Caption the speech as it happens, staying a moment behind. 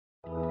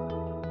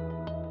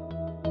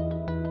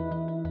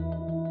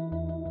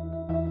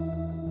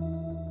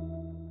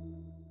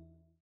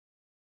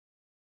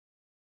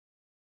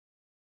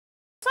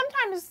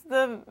sometimes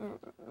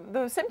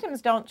the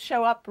symptoms don't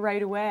show up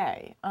right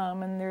away,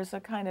 and there's a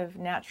kind of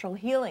natural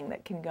healing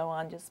that can go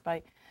on just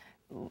by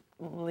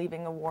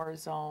leaving a war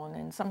zone.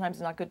 And sometimes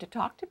it's not good to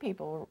talk to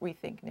people, we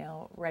think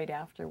now, right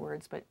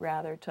afterwards, but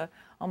rather to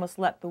almost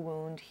let the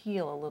wound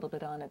heal a little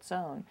bit on its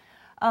own.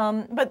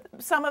 But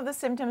some of the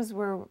symptoms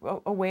we're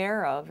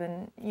aware of,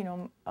 and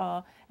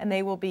and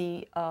they will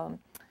be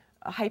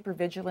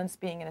hypervigilance,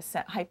 being in a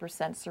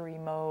hypersensory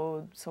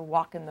mode, so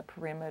walking the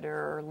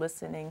perimeter or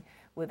listening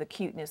with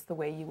acuteness the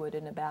way you would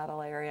in a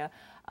battle area,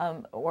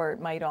 or it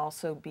might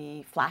also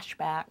be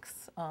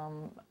flashbacks,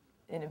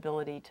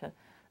 inability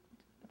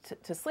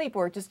to sleep,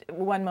 or just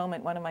one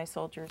moment, one of my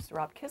soldiers,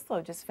 Rob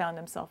Kislow, just found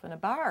himself in a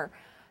bar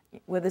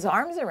with his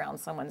arms around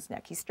someone's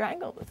neck. He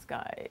strangled this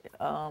guy,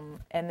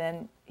 and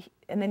then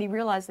he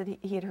realized that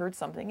he had heard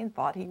something and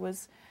thought he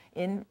was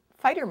in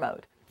fighter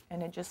mode,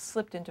 and had just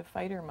slipped into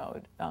fighter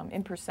mode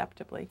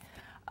imperceptibly.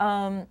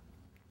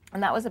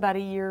 And that was about a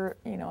year,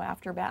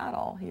 after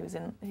battle. He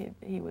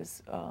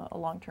was a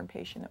long-term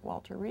patient at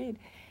Walter Reed,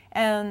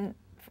 and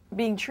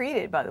being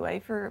treated, by the way,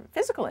 for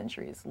physical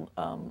injuries,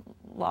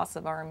 loss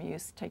of arm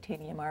use,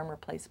 titanium arm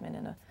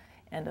replacement,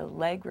 and a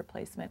leg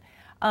replacement.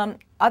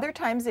 Other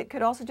times it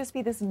could also just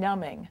be this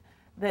numbing,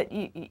 that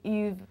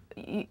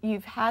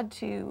you've had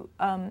to,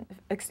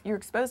 you're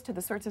exposed to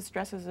the sorts of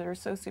stresses that are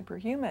so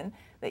superhuman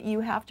that you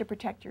have to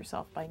protect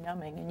yourself by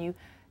numbing, and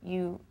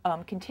you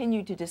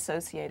continue to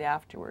dissociate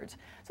afterwards.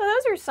 So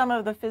those are some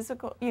of the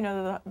physical,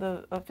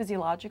 the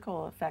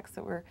physiological effects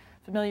that we're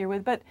familiar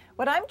with. But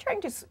what I'm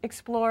trying to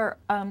explore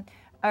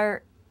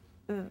are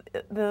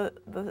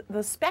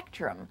the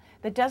spectrum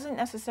that doesn't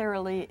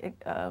necessarily,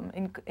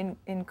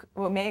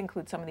 may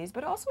include some of these,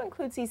 but also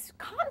includes these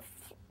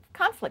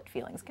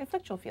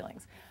conflictual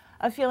feelings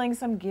of feeling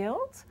some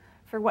guilt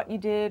for what you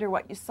did or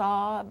what you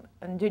saw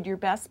and did your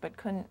best but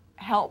couldn't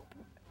help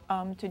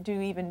to do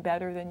even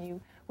better than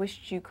you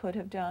wished you could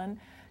have done,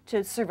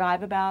 to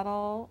survive a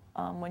battle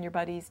when your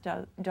buddies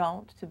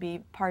don't, to be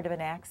part of an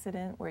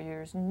accident where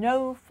there's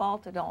no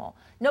fault at all,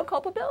 no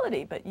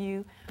culpability, but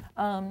you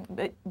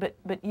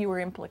were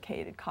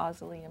implicated,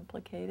 causally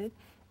implicated,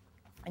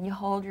 and you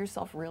hold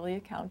yourself really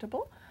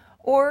accountable,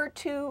 or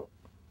to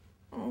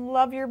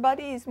love your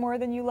buddies more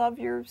than you love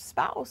your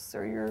spouse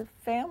or your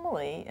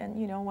family. And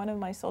one of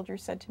my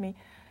soldiers said to me,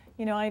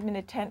 I'm in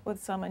a tent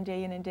with someone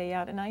day in and day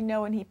out, and I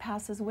know when he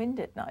passes wind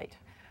at night.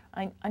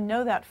 I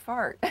know that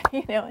fart,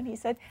 and he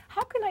said,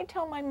 how can I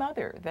tell my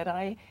mother that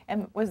I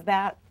was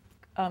that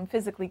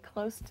physically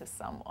close to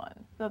someone?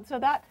 So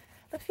that,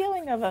 the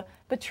feeling of a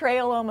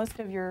betrayal almost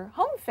of your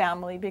home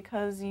family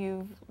because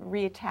you've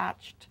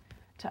reattached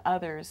to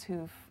others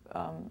who've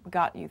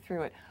got you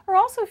through it, or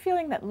also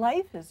feeling that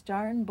life is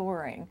darn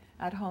boring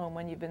at home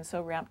when you've been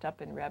so ramped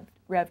up and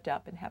revved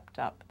up and hepped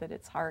up that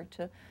it's hard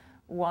to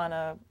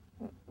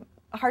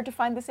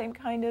find the same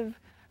kind of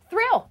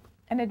thrill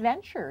and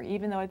adventure,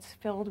 even though it's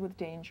filled with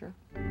danger.